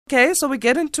Okay, so we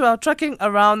get into our trucking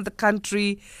around the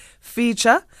country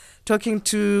feature, talking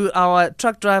to our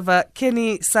truck driver,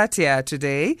 Kenny Satya,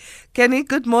 today. Kenny,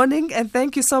 good morning, and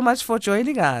thank you so much for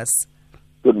joining us.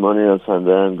 Good morning,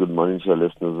 Alessandra, and good morning to your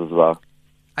listeners as well.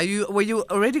 Were you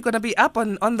already going to be up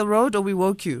on the road, or we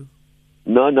woke you?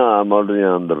 No, I'm already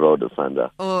on the road,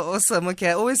 Alessandra. Oh, awesome. Okay,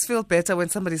 I always feel better when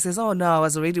somebody says, "Oh no, I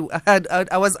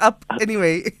was up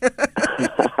anyway."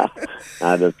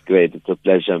 That's great. It's a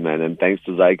pleasure, man, and thanks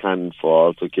to Zycon for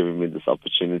also giving me this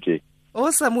opportunity.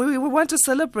 Awesome. We want to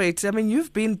celebrate. I mean,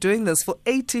 you've been doing this for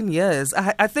 18 years.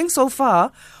 I think so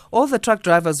far, all the truck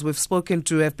drivers we've spoken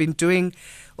to have been doing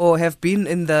or have been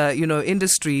in the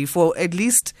industry for at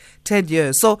least 10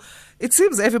 years. So it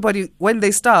seems everybody, when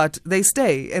they start, they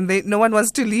stay, and no one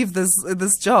wants to leave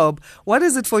this job. What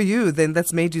is it for you then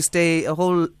that's made you stay a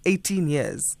whole 18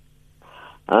 years?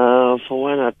 For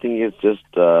one, I think it's just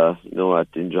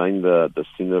enjoying the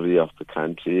scenery of the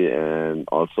country and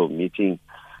also meeting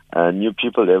new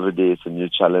people every day. It's a new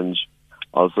challenge.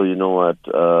 Also,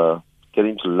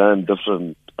 getting to learn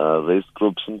different race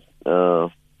groups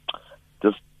and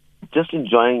just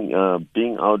enjoying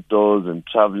being outdoors and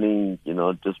traveling,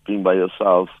 just being by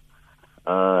yourself.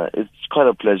 It's quite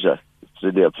a pleasure. It's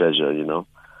really a pleasure,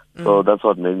 So that's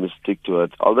what made me stick to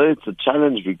it. Although it's a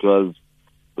challenge because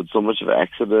with so much of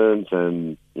accidents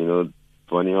and,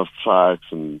 burning of trucks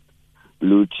and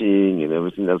looting and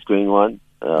everything that's going on.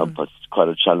 But it's quite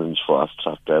a challenge for us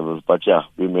truck drivers. But yeah,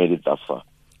 we made it thus far.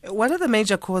 What are the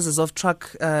major causes of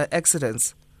truck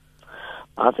accidents?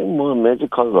 I think more major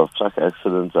causes of truck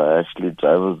accidents are actually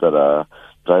drivers that are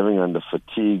driving under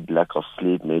fatigue, lack of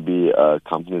sleep. Maybe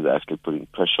companies are actually putting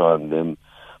pressure on them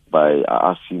by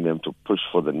asking them to push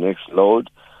for the next load.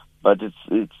 But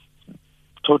it's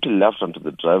totally left onto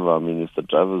the driver. I mean, if the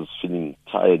driver is feeling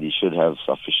tired, he should have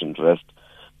sufficient rest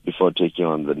before taking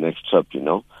on the next trip,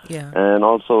 Yeah. And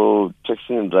also,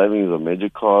 texting and driving is a major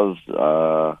cause.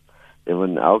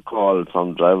 Even alcohol,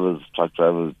 some truck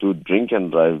drivers do drink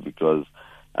and drive because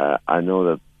I know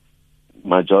that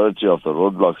majority of the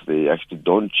roadblocks, they actually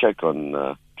don't check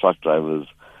on truck drivers'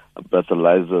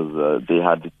 breathalyzers. They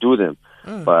hardly do them.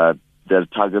 But they'll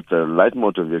target the light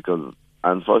motor vehicles,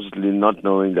 unfortunately not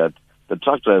knowing that the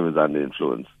truck driver is under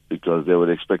influence because they would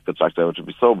expect the truck driver to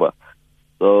be sober.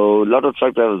 So a lot of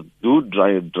truck drivers do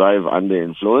drive under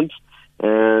influence,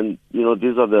 and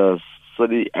these are the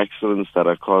silly accidents that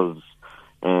are caused,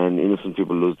 and innocent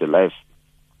people lose their lives.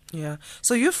 Yeah.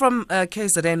 So you're from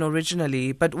KZN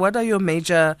originally, but what are your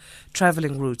major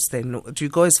traveling routes then? Do you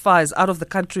go as far as out of the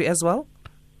country as well?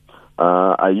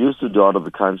 I used to do out of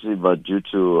the country, but due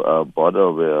to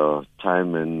border where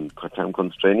time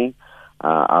constraining,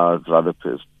 I would rather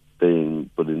stay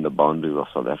within the boundaries of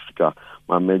South Africa.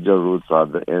 My major routes are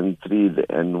the N3, the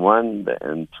N1, the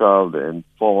N12, the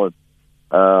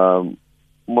N4.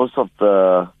 Most of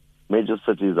the major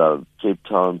cities are Cape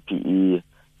Town, PE,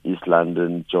 East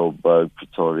London, Joburg,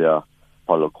 Pretoria,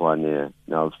 Polokwane,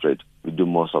 Nelspruit. We do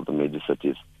most of the major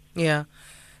cities. Yeah.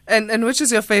 And which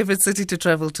is your favorite city to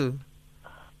travel to?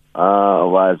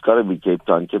 Well, it's got to be Cape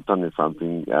Town. Cape Town is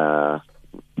something a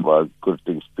good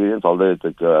experience, although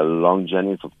it's a long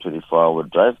journey. It's a 24-hour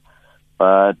drive.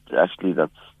 But actually,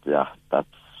 that's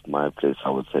my place, I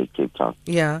would say, Cape Town.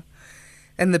 Yeah.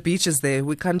 And the beaches there,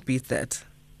 we can't beat that.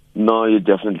 No, you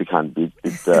definitely can't beat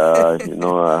it. South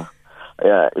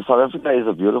Africa is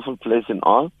a beautiful place in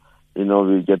all.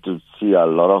 We get to see a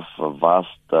lot of vast,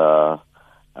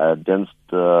 dense,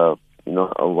 a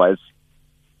wide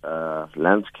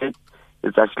landscape.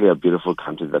 It's actually a beautiful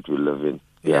country that we live in.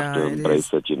 We have to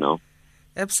embrace it,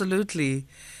 Absolutely.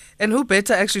 And who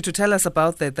better actually to tell us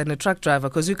about that than a truck driver?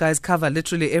 Because you guys cover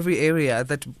literally every area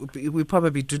that we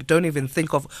probably don't even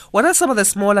think of. What are some of the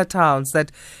smaller towns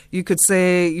that you could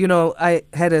say, I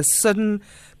had a certain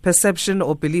perception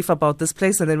or belief about this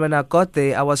place, and then when I got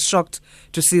there, I was shocked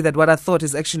to see that what I thought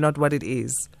is actually not what it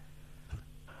is?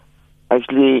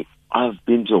 Actually, I've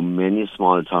been to many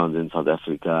small towns in South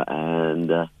Africa,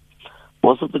 and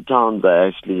most of the towns are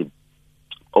actually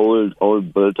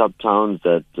old built-up towns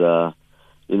that,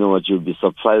 you'll be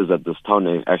surprised that this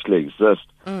town actually exists.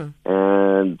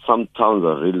 And some towns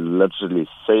are really literally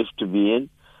safe to be in.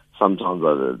 Some towns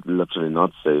are literally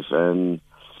not safe. And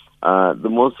the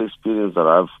most experience that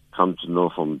I've come to know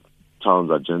from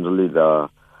towns are generally the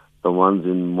ones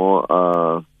in more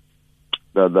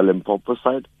the Limpopo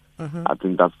side. I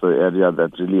think that's the area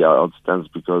that really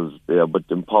outstands because they are a bit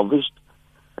impoverished,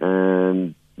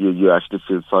 and you actually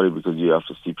feel sorry because you have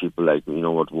to see people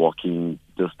walking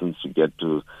distance to get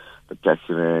to the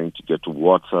taxi rank, to get to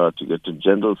water, to get to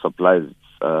general supplies.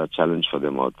 It's a challenge for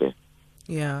them out there.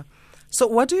 Yeah. So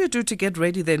what do you do to get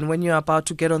ready then when you're about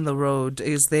to get on the road?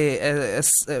 Is there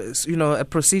a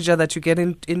procedure that you get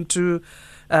into,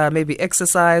 maybe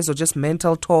exercise or just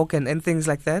mental talk and things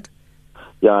like that?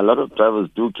 Yeah, a lot of drivers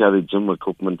do carry gym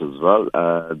equipment as well.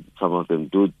 Some of them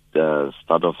do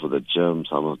start off with a gym.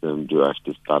 Some of them do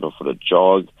actually start off with a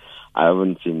jog. I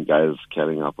haven't seen guys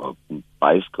carrying up a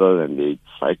bicycle and they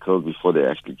cycle before they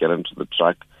actually get into the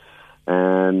truck.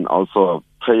 And also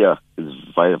prayer is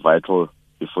vital.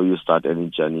 Before you start any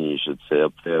journey, you should say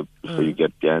a prayer before you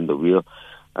get behind the wheel.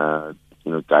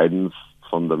 Guidance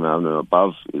from the man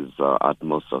above is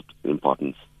utmost of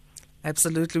importance.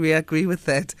 Absolutely, we agree with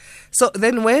that. So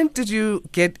then when did you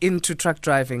get into truck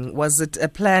driving? Was it a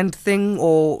planned thing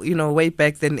or, way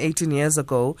back then 18 years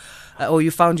ago, or you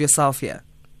found yourself here?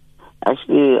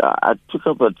 Actually, I took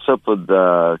up a trip with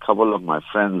a couple of my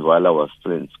friends while I was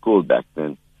still in school back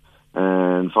then.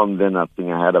 And from then, I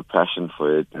think I had a passion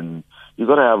for it. And you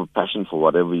got to have a passion for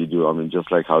whatever you do. I mean, just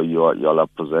like how y'all are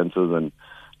presenters and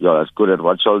y'all are good at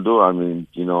what y'all do. I mean,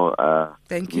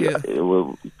 Thank you.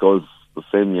 It goes the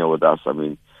same here with us. I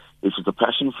mean, if it's a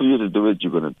passion for you to do it,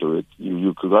 you're going to do it.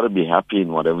 You got to be happy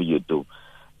in whatever you do.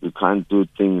 You can't do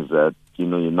things that,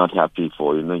 you're not happy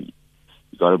for. You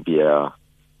got to be,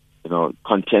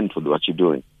 content with what you're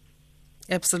doing.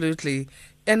 Absolutely.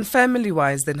 And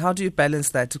family-wise, then, how do you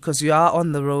balance that? Because you are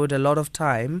on the road a lot of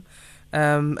time.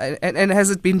 And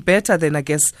has it been better then, I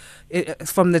guess,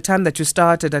 from the time that you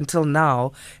started until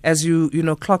now, as you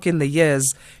clock in the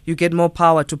years, you get more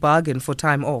power to bargain for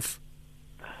time off?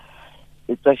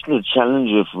 It's actually a challenge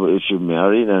if you're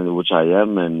married, and which I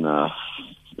am, and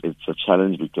it's a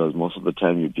challenge because most of the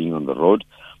time you're being on the road.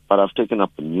 But I've taken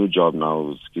up a new job now,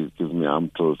 which gives me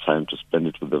ample time to spend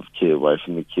it with the wife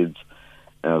and the kids,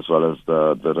 as well as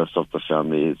the rest of the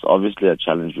family. It's obviously a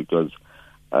challenge because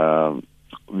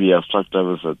we as truck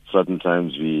drivers at certain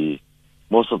times,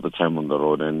 most of the time on the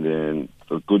road, and then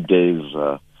the good days,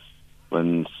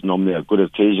 when it's normally a good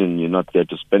occasion, you're not there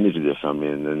to spend it with your family,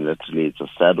 and then literally it's a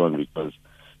sad one because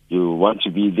you want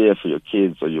to be there for your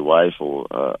kids or your wife or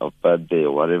a birthday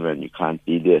or whatever, and you can't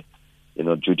be there.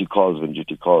 Duty calls when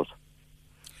duty calls.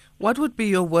 What would be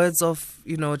your words of,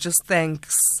 just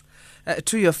thanks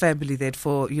to your family then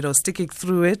for, sticking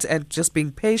through it and just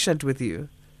being patient with you?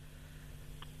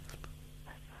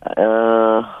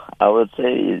 I would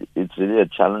say it's really a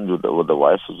challenge with the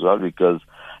wife as well, because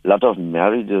a lot of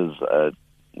marriages,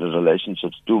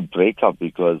 relationships do break up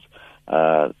because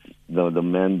the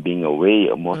man being away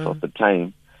most of the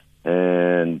time,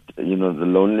 and the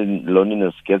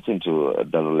loneliness gets into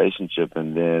the relationship,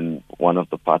 and then one of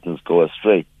the partners go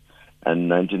astray,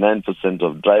 and 99%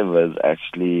 of drivers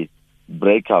actually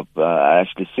break up,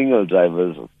 actually single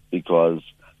drivers, because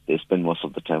they spend most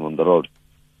of the time on the road.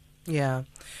 Yeah.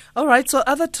 All right. So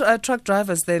other truck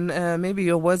drivers then, maybe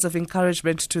your words of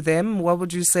encouragement to them, what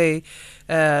would you say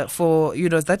for,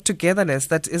 that togetherness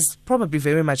that is probably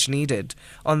very much needed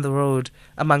on the road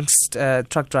amongst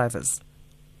truck drivers?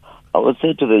 I would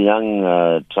say to the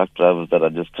young truck drivers that are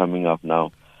just coming up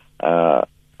now,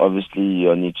 obviously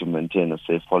you need to maintain a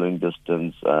safe following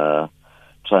distance,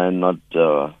 try and not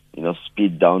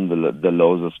speed down the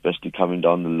lows, especially coming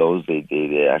down the lows.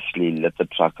 They actually let the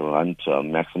truck run to a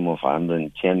maximum of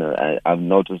 110. I've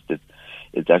noticed it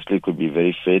actually could be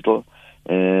very fatal.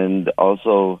 And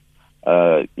also,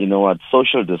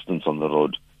 social distance on the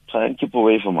road. Try and keep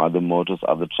away from other motors,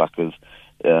 other truckers.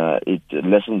 It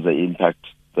lessens the impact.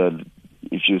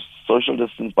 If you social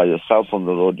distance by yourself on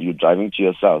the road, you're driving to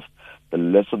yourself. The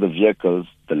lesser the vehicles,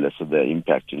 the lesser the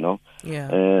impact, Yeah.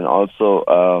 And also,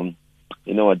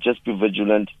 just be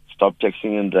vigilant, stop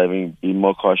texting and driving, be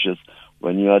more cautious.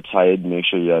 When you are tired, make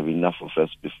sure you have enough of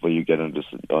rest before you get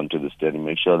onto the steering.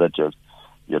 Make sure that your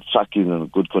truck is in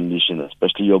good condition,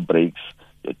 especially your brakes,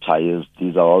 your tires.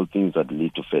 These are all things that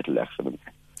lead to fatal accidents.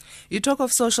 You talk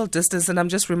of social distance, and I'm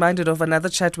just reminded of another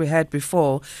chat we had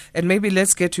before, and maybe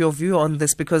let's get your view on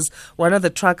this, because one of the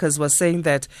truckers was saying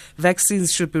that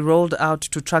vaccines should be rolled out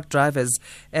to truck drivers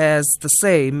as the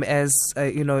same as,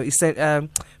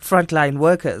 frontline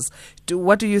workers.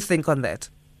 What do you think on that?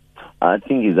 I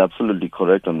think he's absolutely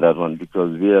correct on that one,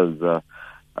 because we as,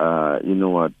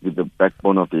 with the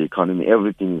backbone of the economy,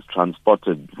 everything is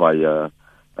transported via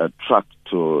a truck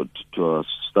to a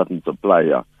certain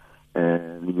supplier.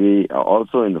 And we are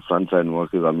also in the frontline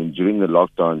workers. I mean, during the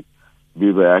lockdown,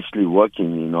 we were actually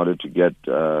working in order to get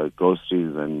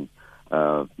groceries and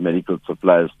medical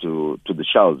supplies to the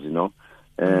shelves,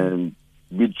 And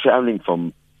we're traveling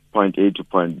from point A to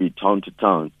point B, town to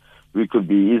town. We could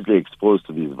be easily exposed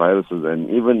to these viruses and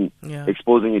even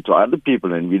exposing it to other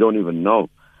people, and we don't even know.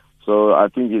 So I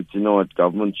think it's,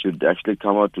 government should actually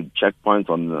come out with checkpoints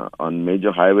on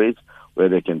major highways where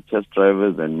they can test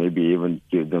drivers and maybe even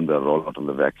give them the rollout on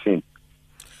the vaccine.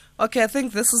 Okay, I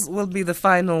think will be the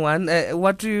final one.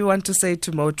 What do you want to say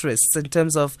to motorists in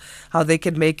terms of how they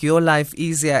can make your life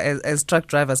easier as truck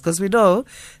drivers? Because we know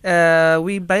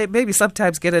we maybe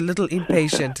sometimes get a little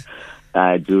impatient.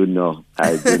 I do know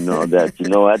that. You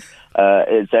know what?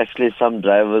 It's actually some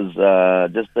drivers,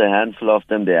 just a handful of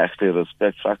them, they actually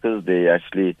respect truckers. They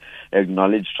actually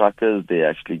acknowledge truckers. They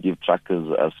actually give truckers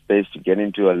a space to get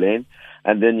into a lane.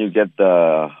 And then you get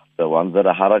the ones that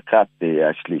are harakat. They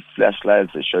actually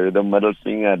flashlights. They show you the middle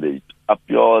finger. They up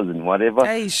yours and whatever.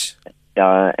 Aish.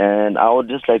 And I would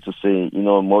just like to say,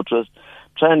 motorists,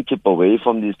 try and keep away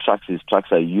from these trucks. These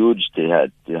trucks are huge. They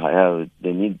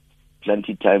need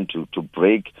plenty time to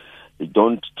brake.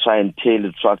 Don't try and tail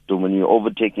the truck. When you're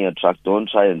overtaking a truck, don't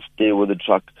try and stay with the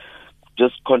truck.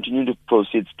 Just continue to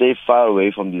proceed. Stay far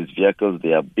away from these vehicles.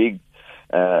 They are big,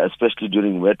 especially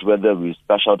during wet weather. We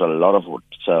splash out a lot of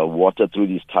water through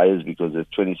these tires because there's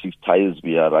 26 tires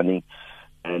we are running,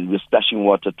 and we're splashing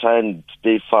water. Try and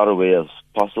stay far away as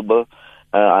possible.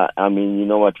 I mean, you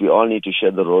know what? We all need to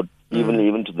share the road.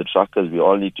 Even to the truckers, we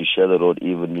all need to share the road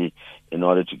evenly in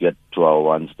order to get to our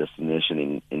one's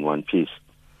destination in one piece.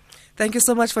 Thank you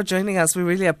so much for joining us. We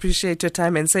really appreciate your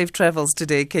time and safe travels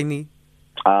today, Kenny.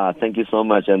 Thank you so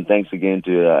much, and thanks again to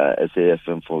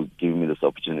SAFM for giving me this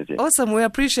opportunity. Awesome. We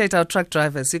appreciate our truck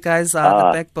drivers. You guys are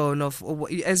the backbone of,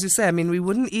 as you say, I mean, we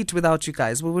wouldn't eat without you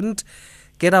guys. We wouldn't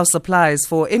get our supplies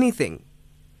for anything.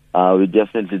 We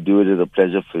definitely do it. It's a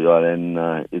pleasure for you all,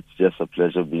 and it's just a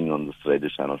pleasure being on this radio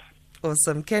channel.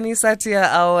 Awesome. Kenny Satya,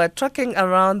 our trucking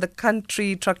around the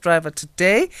country truck driver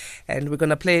today. And we're going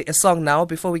to play a song now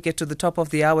before we get to the top of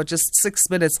the hour, just 6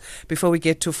 minutes before we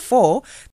get to 4.